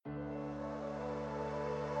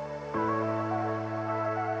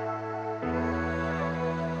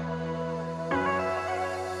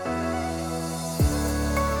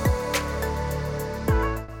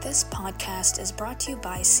podcast is brought to you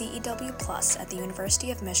by CEW Plus at the University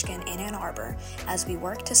of Michigan in Ann Arbor as we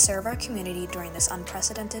work to serve our community during this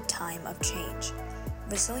unprecedented time of change.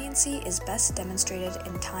 Resiliency is best demonstrated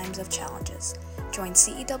in times of challenges. Join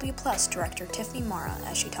CEW Plus Director Tiffany Mara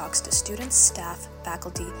as she talks to students, staff,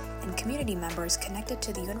 faculty, and community members connected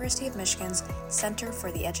to the University of Michigan's Center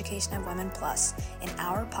for the Education of Women Plus in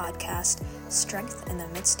our podcast, Strength in the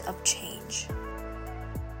Midst of Change.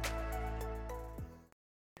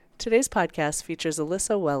 Today's podcast features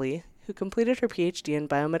Alyssa Welly, who completed her PhD in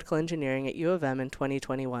biomedical engineering at U of M in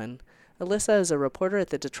 2021. Alyssa is a reporter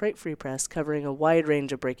at the Detroit Free Press covering a wide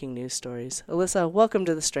range of breaking news stories. Alyssa, welcome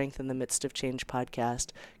to the Strength in the Midst of Change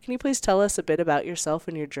podcast. Can you please tell us a bit about yourself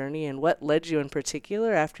and your journey and what led you in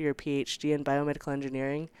particular after your PhD in biomedical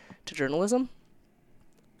engineering to journalism?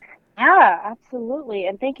 Yeah, absolutely.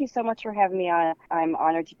 And thank you so much for having me on. I'm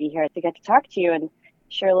honored to be here to get to talk to you and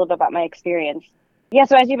share a little bit about my experience. Yeah,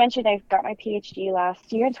 so as you mentioned, I got my PhD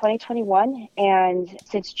last year in 2021, and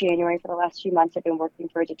since January for the last few months, I've been working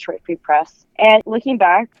for Detroit Free Press. And looking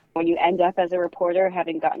back, when you end up as a reporter,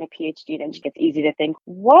 having gotten a PhD, then it's easy to think,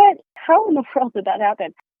 how in the world did that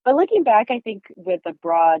happen? But looking back, I think with a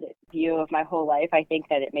broad view of my whole life, I think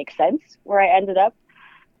that it makes sense where I ended up.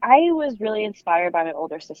 I was really inspired by my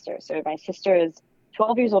older sister. So my sister is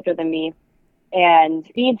 12 years older than me. And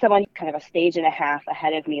being someone kind of a stage and a half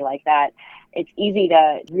ahead of me like that, it's easy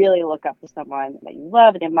to really look up to someone that you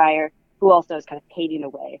love and admire who also is kind of paving the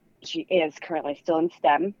way. She is currently still in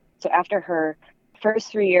STEM. So after her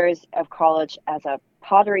first 3 years of college as a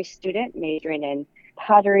pottery student, majoring in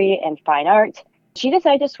pottery and fine art, she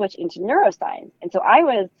decided to switch into neuroscience. And so I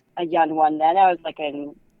was a young one then. I was like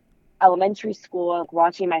in elementary school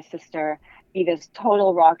watching my sister be this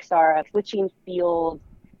total rock star, switching fields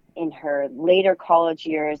in her later college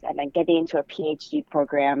years and then getting into a PhD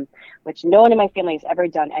program, which no one in my family has ever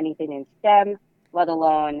done anything in STEM, let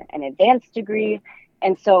alone an advanced degree.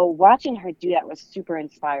 And so watching her do that was super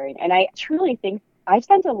inspiring. And I truly think I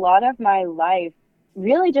spent a lot of my life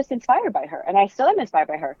really just inspired by her, and I still am inspired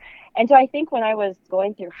by her. And so I think when I was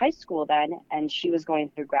going through high school then, and she was going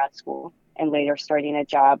through grad school and later starting a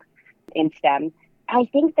job in STEM, I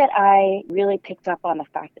think that I really picked up on the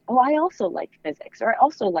fact that, I also like physics, or I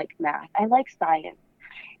also like math. I like science.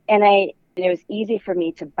 And it was easy for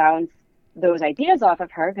me to bounce those ideas off of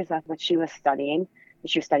her because that's what she was studying.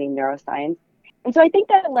 She was studying neuroscience. And so I think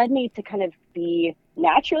that led me to kind of be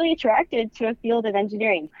naturally attracted to a field of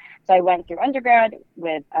engineering. So I went through undergrad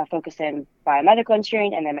with a focus in biomedical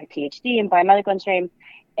engineering and then my PhD in biomedical engineering.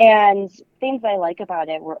 And things I like about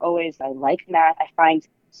it were always, I like math. I find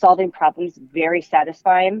solving problems very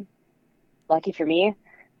satisfying. Lucky for me,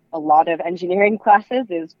 a lot of engineering classes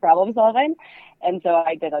is problem solving. And so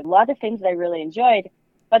I did a lot of things that I really enjoyed,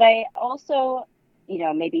 but I also,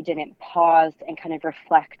 maybe didn't pause and kind of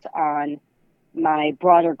reflect on my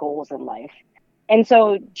broader goals in life. And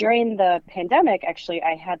so during the pandemic, actually,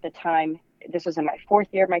 I had the time, this was in my fourth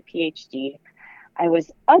year of my PhD. I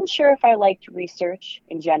was unsure if I liked research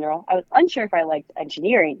in general. I was unsure if I liked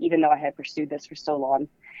engineering, even though I had pursued this for so long.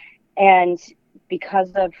 And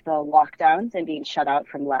because of the lockdowns and being shut out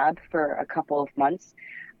from lab for a couple of months,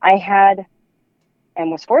 I had and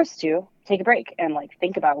was forced to take a break and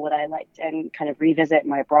think about what I liked and kind of revisit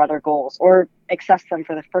my broader goals or access them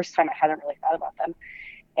for the first time. I hadn't really thought about them.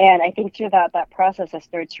 And I think through that process, I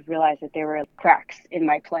started to realize that there were cracks in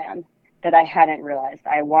my plan that I hadn't realized.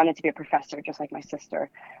 I wanted to be a professor just like my sister.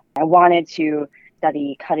 I wanted to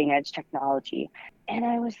study cutting edge technology. And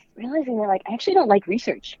I was realizing that I actually don't like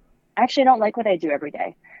research. I actually don't like what I do every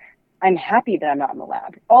day. I'm happy that I'm not in the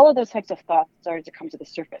lab. All of those types of thoughts started to come to the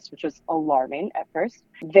surface, which was alarming at first,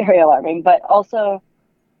 very alarming, but also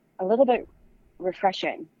a little bit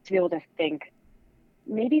refreshing to be able to think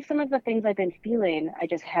maybe some of the things I've been feeling, I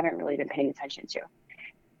just haven't really been paying attention to.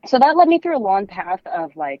 So that led me through a long path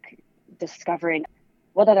of discovering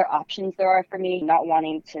what other options there are for me, not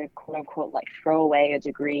wanting to quote unquote throw away a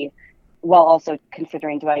degree while also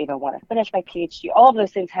considering, do I even want to finish my PhD? All of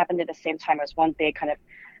those things happened at the same time as one big kind of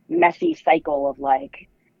messy cycle of I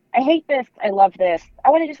hate this, I love this, I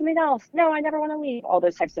want to do something else, no, I never want to leave, all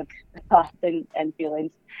those types of thoughts and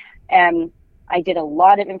feelings. And I did a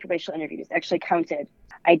lot of informational interviews, actually counted.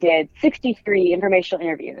 I did 63 informational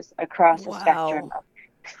interviews across a spectrum of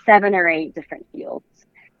 7 or 8 different fields.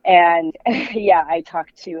 And I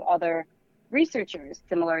talked to other researchers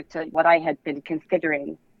similar to what I had been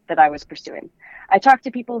considering that I was pursuing. I talked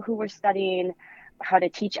to people who were studying how to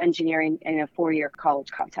teach engineering in a 4-year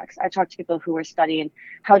college context. I talked to people who were studying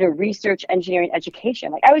how to research engineering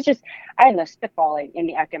education. I was spitballing in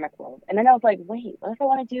the academic world. And then I was wait, what if I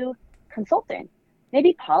want to do consulting?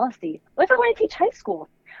 maybe policy. What if I want to teach high school?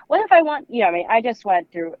 What if I want, I just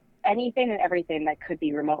went through anything and everything that could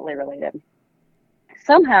be remotely related.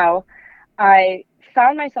 Somehow, I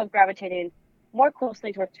found myself gravitating more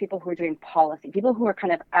closely towards people who are doing policy, people who are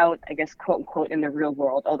kind of out, I guess, quote unquote, in the real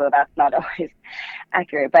world, although that's not always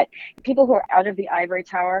accurate, but people who are out of the ivory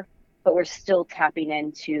tower, but we're still tapping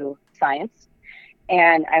into science.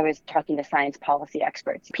 And I was talking to science policy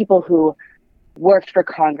experts, people who worked for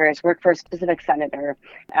Congress, worked for a specific senator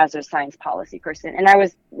as a science policy person. And I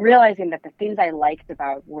was realizing that the things I liked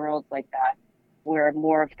about worlds like that were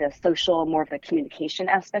more of the social, more of the communication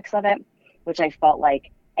aspects of it, which I felt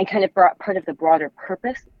like, and kind of brought part of the broader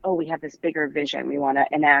purpose. Oh, we have this bigger vision. We want to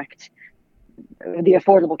enact the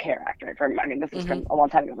Affordable Care Act. Right? I mean, this is from a long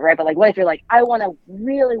time ago, right? But like, what if you're like, I want to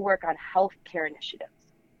really work on healthcare initiatives,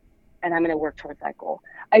 and I'm going to work towards that goal.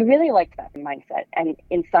 I really liked that mindset. And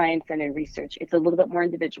in science and in research, it's a little bit more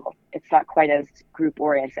individual. It's not quite as group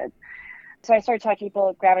oriented. So I started talking to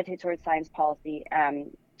people, gravitate towards science policy.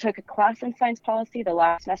 Took a class in science policy the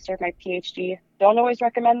last semester of my PhD. Don't always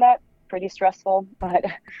recommend that. Pretty stressful, but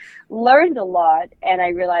learned a lot. And I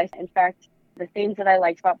realized, in fact, the things that I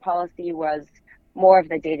liked about policy was more of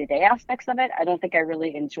the day-to-day aspects of it. I don't think I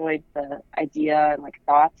really enjoyed the idea and like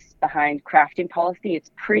thoughts behind crafting policy.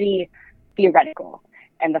 It's pretty theoretical.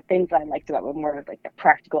 And the things that I liked about it were more of like the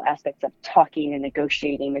practical aspects of talking and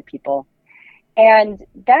negotiating with people. And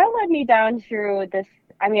that led me down through this.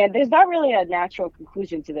 I mean, there's not really a natural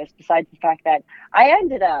conclusion to this besides the fact that I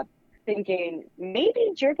ended up thinking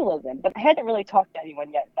maybe journalism, but I hadn't really talked to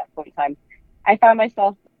anyone yet at that point in time. I found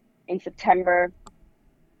myself in September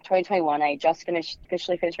 2021. I just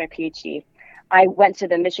officially finished my PhD. I went to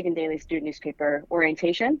the Michigan Daily Student Newspaper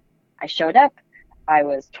orientation. I showed up. I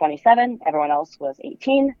was 27. Everyone else was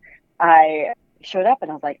 18. I showed up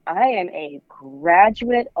and I was like, I am a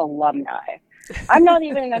graduate alumni. I'm not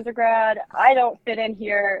even an undergrad. I don't fit in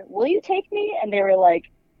here. Will you take me? And they were like,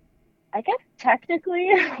 I guess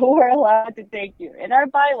technically we're allowed to take you. In our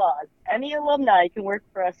bylaws, any alumni can work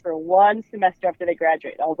for us for one semester after they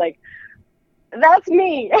graduate. I was like, that's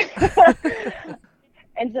me.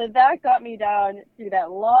 And so that got me down through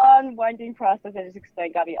that long, winding process I just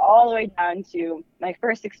explained, got me all the way down to my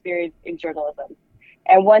first experience in journalism.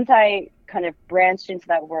 And once I kind of branched into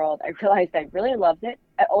that world, I realized I really loved it.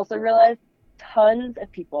 I also realized tons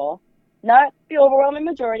of people, not the overwhelming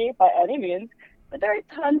majority by any means, but there are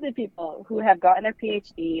tons of people who have gotten their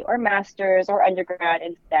PhD or master's or undergrad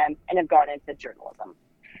in STEM and have gone into journalism.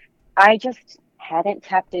 I just hadn't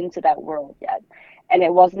tapped into that world yet. And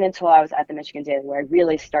it wasn't until I was at the Michigan Daily where I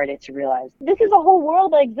really started to realize this is a whole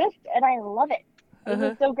world that exists and I love it.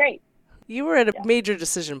 This is so great. You were at a major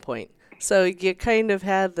decision point. So you kind of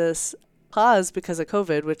had this pause because of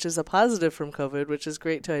COVID, which is a positive from COVID, which is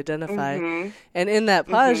great to identify. And in that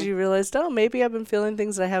pause, you realized, oh, maybe I've been feeling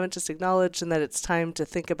things that I haven't just acknowledged and that it's time to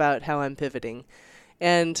think about how I'm pivoting.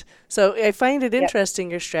 And so I find it interesting,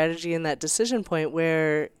 your strategy in that decision point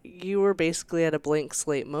where you were basically at a blank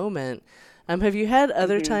slate moment. Have you had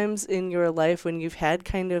other times in your life when you've had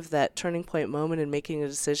kind of that turning point moment in making a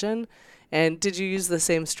decision? And did you use the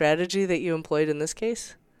same strategy that you employed in this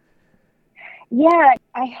case? Yeah,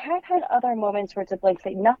 I have had other moments where it's a blank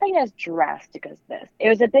slate, nothing as drastic as this. It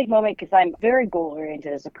was a big moment because I'm very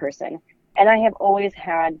goal-oriented as a person, and I have always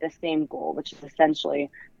had the same goal, which is essentially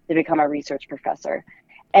to become a research professor.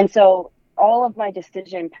 And so all of my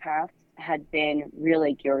decision paths had been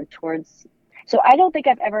really geared towards. So I don't think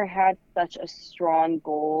I've ever had such a strong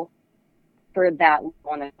goal for that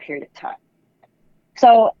long a period of time.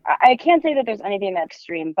 So I can't say that there's anything that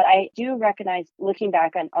extreme, but I do recognize looking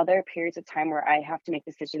back on other periods of time where I have to make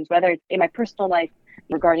decisions, whether it's in my personal life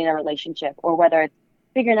regarding a relationship, or whether it's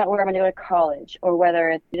figuring out where I'm going to go to college, or whether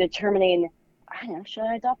it's determining, I don't know, should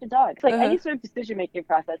I adopt a dog? It's like any sort of decision-making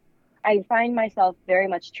process, I find myself very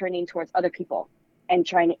much turning towards other people and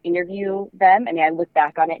trying to interview them. I mean, I look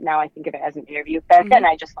back on it now, I think of it as an interview. Back then,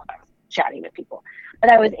 I just thought I was chatting with people.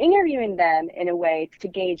 But I was interviewing them in a way to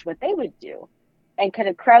gauge what they would do and kind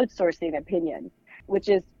of crowdsourcing opinions, which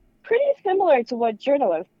is pretty similar to what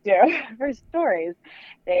journalists do for stories.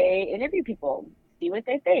 They interview people, see what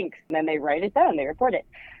they think, and then they write it down, they report it.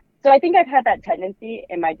 So I think I've had that tendency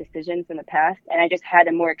in my decisions in the past, and I just had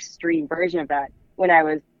a more extreme version of that when I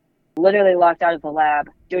was literally locked out of the lab,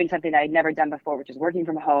 doing something I'd never done before, which is working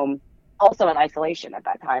from home, also in isolation at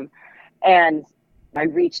that time. And I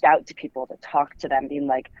reached out to people to talk to them, being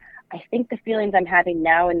like, I think the feelings I'm having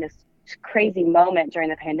now in this crazy moment during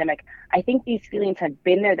the pandemic, I think these feelings have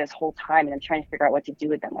been there this whole time, and I'm trying to figure out what to do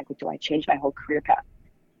with them. Like, do I change my whole career path?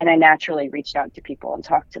 And I naturally reached out to people and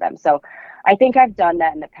talked to them. So I think I've done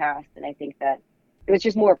that in the past, and I think that it was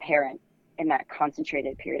just more apparent in that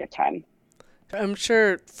concentrated period of time. I'm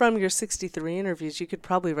sure from your 63 interviews, you could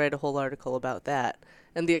probably write a whole article about that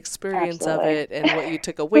and the experience of Absolutely. it and what you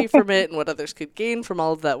took away from it and what others could gain from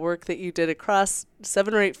all of that work that you did across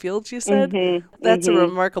 7 or 8 fields, you said? That's a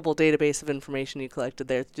remarkable database of information you collected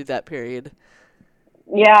there through that period.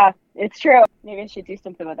 Yeah, it's true. Maybe I should do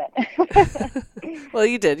something with it. Well,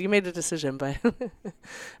 you did. You made a decision, but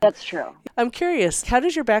That's true. I'm curious, how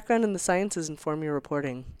does your background in the sciences inform your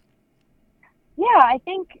reporting? Yeah, I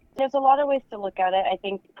think there's a lot of ways to look at it. I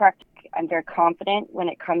think I'm very confident when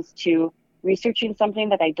it comes to researching something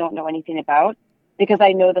that I don't know anything about, because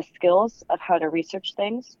I know the skills of how to research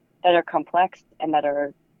things that are complex and that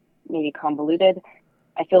are maybe convoluted.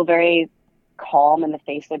 I feel very calm in the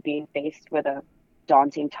face of being faced with a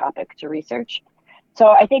daunting topic to research. So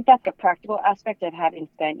I think that's a practical aspect of having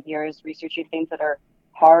spent years researching things that are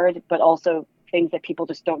hard, but also things that people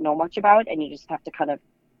just don't know much about, and you just have to kind of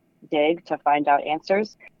dig to find out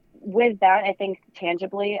answers. With that, I think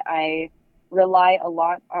tangibly, I rely a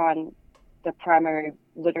lot on the primary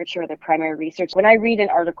literature, the primary research. When I read an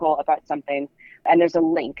article about something and there's a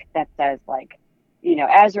link that says like,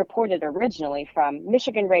 as reported originally from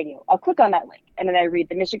Michigan Radio, I'll click on that link and then I read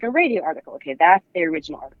the Michigan Radio article. Okay, that's the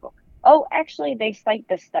original article. Oh, actually, they cite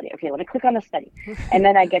this study. Okay, let me click on the study. And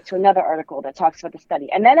then I get to another article that talks about the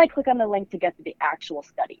study. And then I click on the link to get to the actual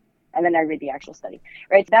study. And then I read the actual study,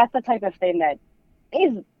 right? So that's the type of thing that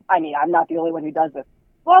is, I'm not the only one who does this.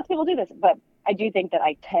 Lots of people do this, but I do think that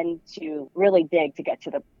I tend to really dig to get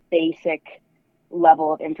to the basic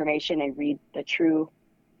level of information and read the true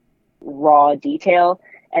raw detail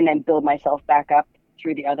and then build myself back up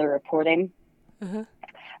through the other reporting. Uh-huh.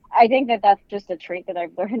 I think that that's just a trait that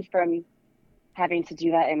I've learned from having to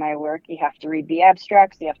do that in my work. You have to read the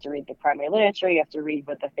abstracts, you have to read the primary literature, you have to read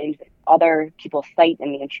what the things that other people cite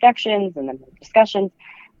in the introductions and then the discussions.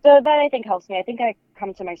 So that I think helps me. I think I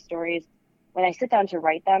come to my stories, when I sit down to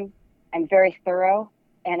write them, I'm very thorough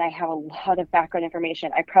and I have a lot of background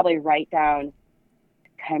information. I probably write down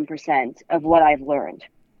 10% of what I've learned,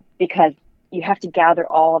 because you have to gather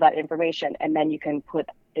all that information and then you can put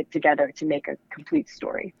it together to make a complete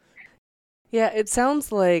story. Yeah, it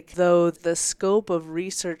sounds like, though, the scope of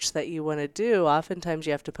research that you want to do, oftentimes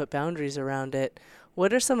you have to put boundaries around it.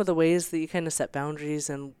 What are some of the ways that you kind of set boundaries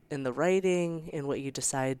in the writing, in what you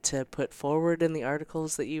decide to put forward in the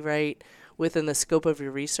articles that you write within the scope of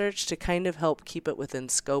your research to kind of help keep it within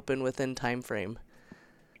scope and within time frame?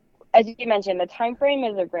 As you mentioned, the time frame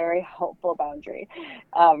is a very helpful boundary.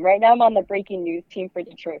 Right now I'm on the breaking news team for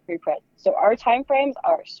Detroit Free Press. So our time frames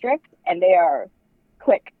are strict and they are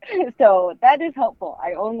quick. So that is helpful.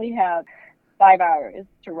 I only have 5 hours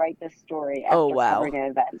to write this story after covering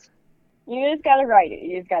an event. You just got to write it.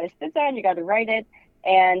 You just got to sit down, you got to write it.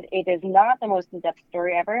 And it is not the most in-depth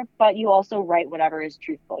story ever, but you also write whatever is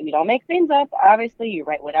truthful. You don't make things up. Obviously, you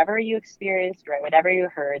write whatever you experienced, write whatever you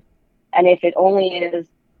heard. And if it only is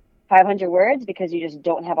 500 words because you just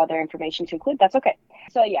don't have other information to include, that's okay.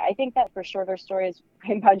 So yeah, I think that for shorter stories,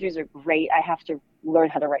 time boundaries are great. I have to learn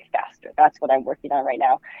how to write faster. That's what I'm working on right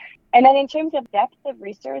now. And then in terms of depth of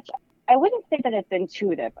research, I wouldn't say that it's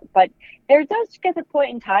intuitive, but there does get a point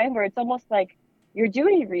in time where it's almost like you're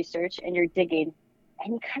doing research and you're digging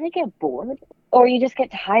and you kind of get bored or you just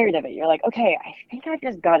get tired of it. You're like, okay, I think I've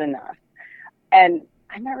just got enough. And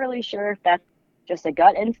I'm not really sure if that's just a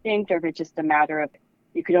gut instinct or if it's just a matter of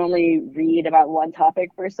you could only read about one topic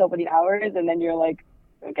for so many hours and then you're like,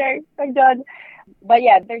 okay, I'm done. But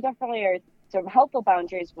yeah, there definitely are some helpful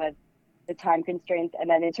boundaries with the time constraints. And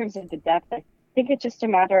then in terms of the depth, I think it's just a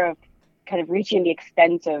matter of kind of reaching the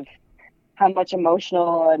extent of how much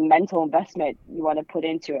emotional and mental investment you want to put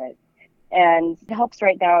into it. And it helps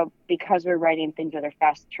right now because we're writing things that are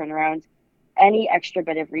fast turnaround. Any extra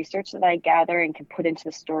bit of research that I gather and can put into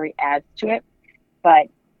the story adds to it. But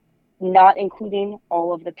not including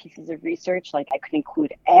all of the pieces of research, like I could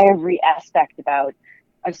include every aspect about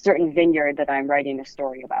a certain vineyard that I'm writing a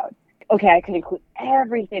story about. Okay, I could include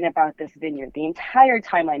everything about this vineyard, the entire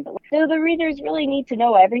timeline, but do the readers really need to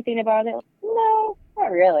know everything about it? No,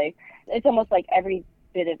 not really. It's almost like every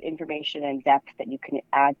bit of information and depth that you can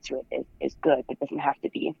add to it is good. It doesn't have to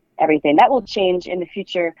be everything. That will change in the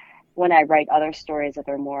future when I write other stories that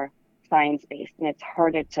are more science-based, and it's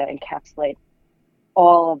harder to encapsulate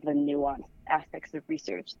all of the nuanced aspects of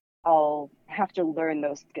research. I'll have to learn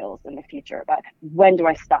those skills in the future about when do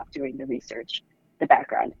I stop doing the research, the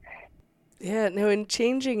background. Yeah, no, in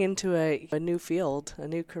changing into a new field, a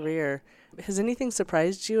new career, has anything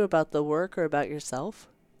surprised you about the work or about yourself?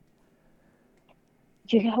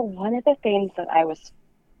 You know, one of the things that I was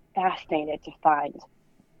fascinated to find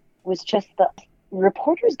was just the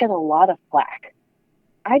reporters get a lot of flack.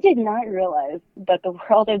 I did not realize that the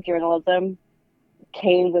world of journalism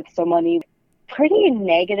came with so many pretty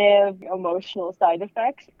negative emotional side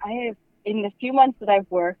effects. In the few months that I've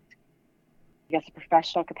worked, I guess, a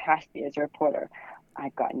professional capacity as a reporter,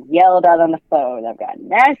 I've gotten yelled at on the phone. I've gotten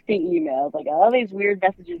nasty emails, like all these weird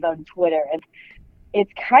messages on Twitter. And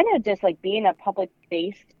it's kind of just like being a public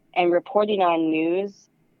face and reporting on news.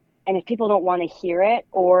 And if people don't want to hear it,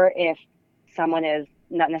 or if someone is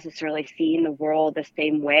not necessarily seeing the world the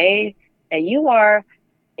same way that you are,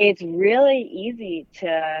 it's really easy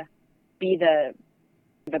to be the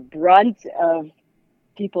brunt of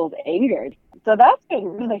people's anger. So that's been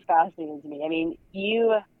really fascinating to me. I mean,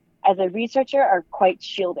 you as a researcher are quite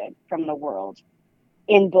shielded from the world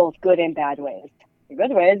in both good and bad ways. In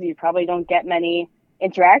good ways, you probably don't get many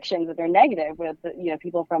interactions that are negative with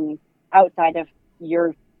people from outside of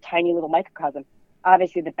your tiny little microcosm.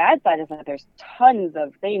 Obviously, the bad side is that there's tons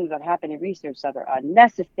of things that happen in research that are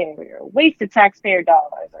unnecessary or waste of taxpayer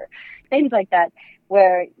dollars or things like that,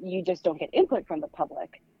 where you just don't get input from the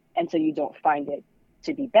public. And so you don't find it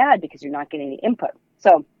to be bad because you're not getting any input.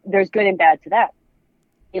 So there's good and bad to that.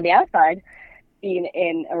 In the outside, being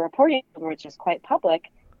in a reporting field which is quite public,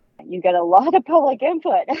 you get a lot of public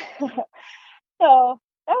input. So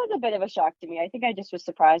that was a bit of a shock to me. I think I just was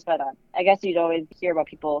surprised by that. I guess you'd always hear about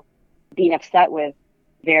people being upset with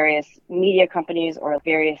various media companies or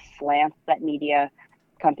various slants that media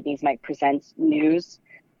companies might present news.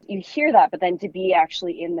 You hear that, but then to be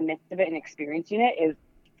actually in the midst of it and experiencing it is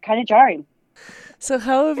kind of jarring. So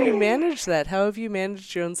how have you managed that? How have you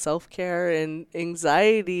managed your own self-care and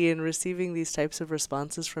anxiety in receiving these types of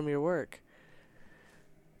responses from your work?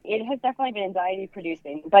 It has definitely been anxiety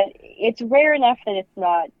producing, but it's rare enough that it's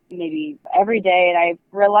not maybe every day. And I've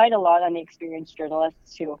relied a lot on the experienced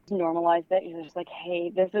journalists to normalize it. You're just like, hey,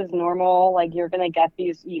 this is normal. Like, you're going to get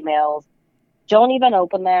these emails. Don't even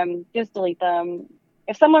open them. Just delete them.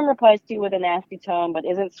 If someone replies to you with a nasty tone but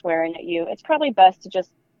isn't swearing at you, it's probably best to just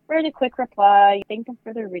write a quick reply. Thank them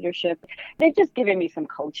for their readership. They've just given me some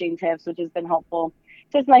coaching tips, which has been helpful.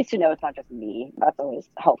 So it's nice to know it's not just me. That's always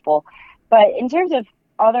helpful. But in terms of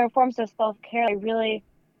other forms of self-care,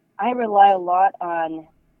 I rely a lot on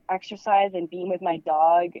exercise and being with my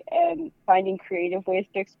dog and finding creative ways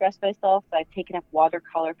to express myself. So I've taken up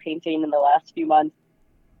watercolor painting in the last few months.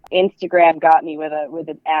 Instagram got me with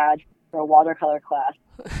an ad for a watercolor class.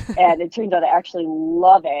 And it turns out I actually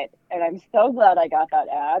love it. And I'm so glad I got that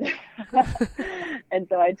ad. And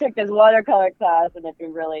so I took this watercolor class and I've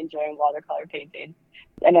been really enjoying watercolor painting.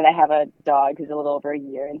 And then I have a dog who's a little over a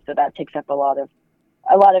year. And so that takes up a lot of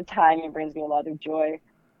time and brings me a lot of joy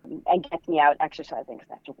and gets me out exercising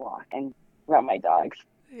because I have to walk and run my dogs.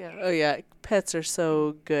 Yeah. Oh, yeah. Pets are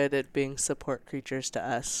so good at being support creatures to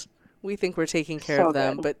us. We think we're taking care of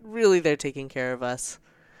them, but really they're taking care of us.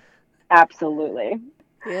 Absolutely.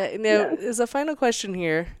 Yeah. Now, as a final question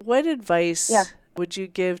here, what advice would you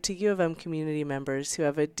give to U of M community members who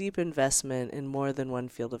have a deep investment in more than one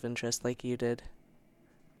field of interest like you did?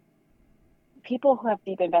 People who have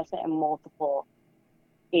deep investment in multiple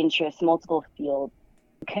interests, multiple fields,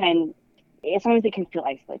 sometimes it can feel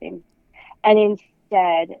isolating. And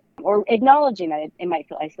instead, or acknowledging that it might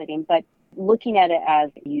feel isolating, but looking at it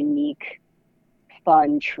as a unique,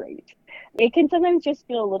 fun trait. It can sometimes just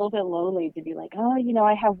feel a little bit lonely to be like, oh,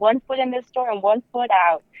 I have one foot in this door and one foot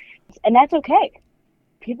out. And that's okay.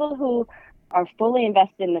 People who are fully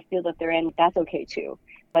invested in the field that they're in, that's okay too.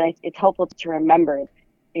 But it's helpful to remember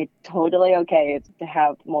it's totally okay to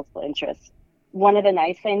have multiple interests. One of the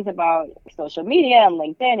nice things about social media and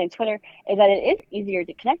LinkedIn and Twitter is that it is easier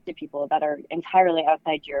to connect to people that are entirely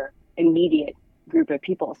outside your immediate group of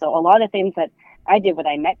people. So a lot of things that I did when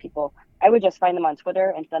I met people, I would just find them on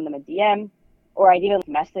Twitter and send them a DM, or I'd even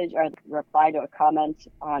message or reply to a comment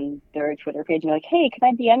on their Twitter page and be like, hey, can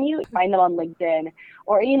I DM you? Find them on LinkedIn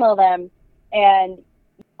or email them. And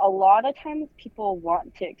a lot of times people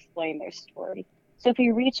want to explain their story. So if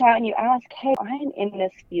you reach out and you ask, hey, I'm in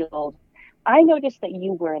this field. I noticed that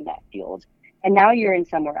you were in that field and now you're in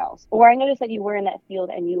somewhere else. Or I noticed that you were in that field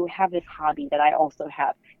and you have this hobby that I also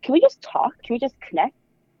have. Can we just talk? Can we just connect?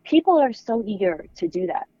 People are so eager to do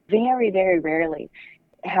that. Very, very rarely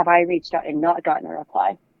have I reached out and not gotten a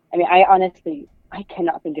reply. I mean, I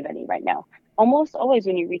cannot think of any right now. Almost always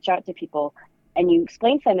when you reach out to people and you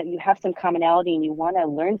explain to them that you have some commonality and you want to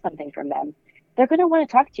learn something from them, they're going to want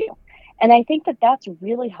to talk to you. And I think that that's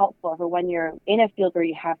really helpful for when you're in a field where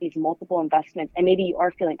you have these multiple investments and maybe you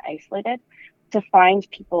are feeling isolated, to find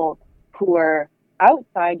people who are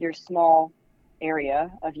outside your small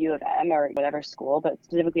area of U of M or whatever school, but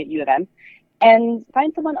specifically at U of M, and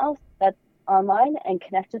find someone else that's online and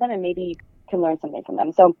connect with them, and maybe you can learn something from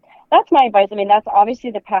them. So that's my advice. I mean, that's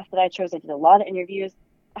obviously the path that I chose. I did a lot of interviews.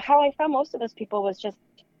 How I found most of those people was just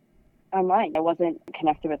online. I wasn't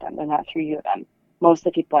connected with them. They're not through U of M. Most of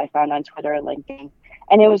the people I found on Twitter and LinkedIn.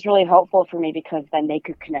 And it was really helpful for me because then they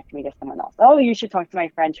could connect me to someone else. Oh, you should talk to my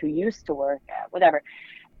friend who used to work at whatever.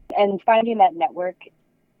 And finding that network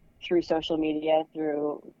through social media,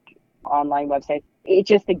 through online websites, it's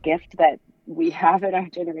just a gift that we have in our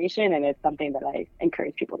generation, and it's something that I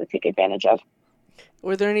encourage people to take advantage of.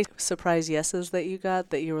 Were there any surprise yeses that you got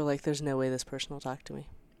that you were like, there's no way this person will talk to me?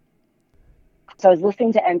 So I was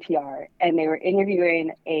listening to NPR, and they were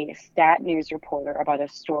interviewing a Stat News reporter about a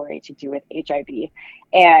story to do with HIV.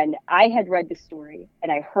 And I had read the story,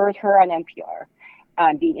 and I heard her on NPR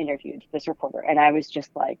being interviewed, this reporter. And I was just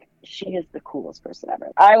like, she is the coolest person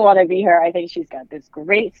ever. I want to be her. I think she's got this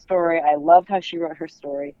great story. I loved how she wrote her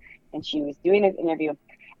story. And she was doing this interview.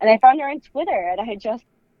 And I found her on Twitter, and I had just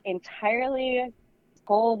entirely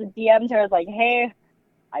DM'd her. I was like, hey,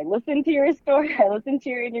 I listened to your story. I listened to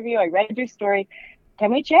your interview. I read your story.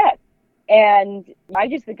 Can we chat? And I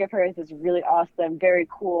just think of her as this really awesome, very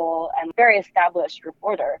cool, and very established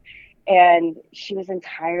reporter. And she was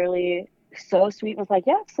entirely so sweet, was like,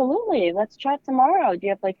 yeah, absolutely. Let's chat tomorrow. Do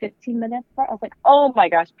you have like 15 minutes? I was like, oh my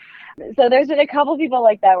gosh. So there's been a couple people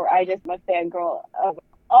like that where I just am a fangirl of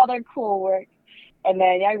all their cool work. And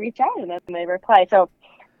then I reach out and then they reply. So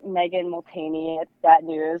Megan Multaney at Stat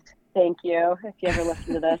News, thank you if you ever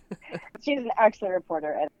listen to this. She's an excellent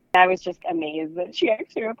reporter, and I was just amazed that she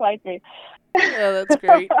actually replied to me. Oh, that's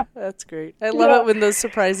great. That's great. I love it when those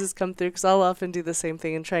surprises come through, because I'll often do the same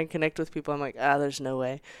thing and try and connect with people. I'm like, there's no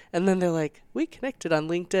way. And then they're like, we connected on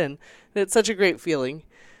LinkedIn. And it's such a great feeling.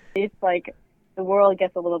 It's like the world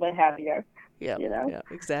gets a little bit happier. Yeah, yeah,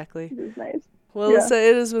 exactly. It is nice. Well,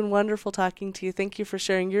 Alyssa, it has been wonderful talking to you. Thank you for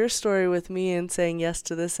sharing your story with me and saying yes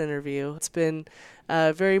to this interview. It's been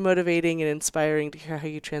very motivating and inspiring to hear how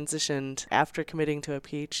you transitioned after committing to a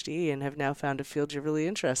PhD and have now found a field you're really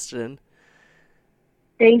interested in.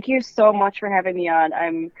 Thank you so much for having me on.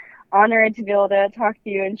 I'm honored to be able to talk to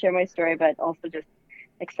you and share my story, but also just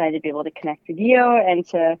excited to be able to connect with you and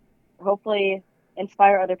to hopefully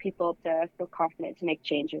inspire other people to feel confident to make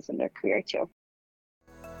changes in their career too.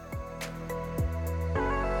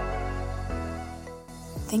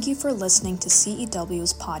 Thank you for listening to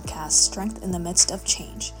CEW's podcast, Strength in the Midst of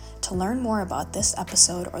Change. To learn more about this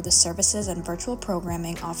episode or the services and virtual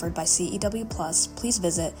programming offered by CEW Plus, please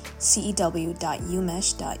visit cew.umich.edu.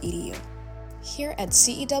 Here at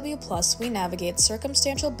CEW Plus, we navigate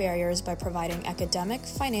circumstantial barriers by providing academic,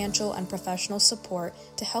 financial, and professional support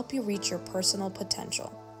to help you reach your personal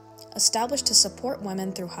potential. Established to support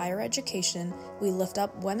women through higher education, we lift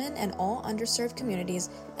up women and all underserved communities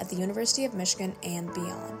at the University of Michigan and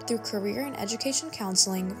beyond. Through career and education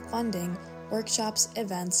counseling, funding, workshops,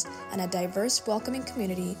 events, and a diverse, welcoming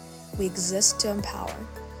community, we exist to empower.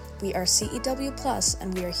 We are CEW Plus,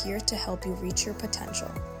 and we are here to help you reach your potential.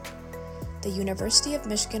 The University of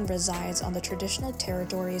Michigan resides on the traditional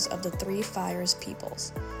territories of the Three Fires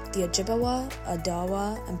peoples, the Ojibwa,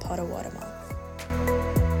 Odawa, and Potawatomi.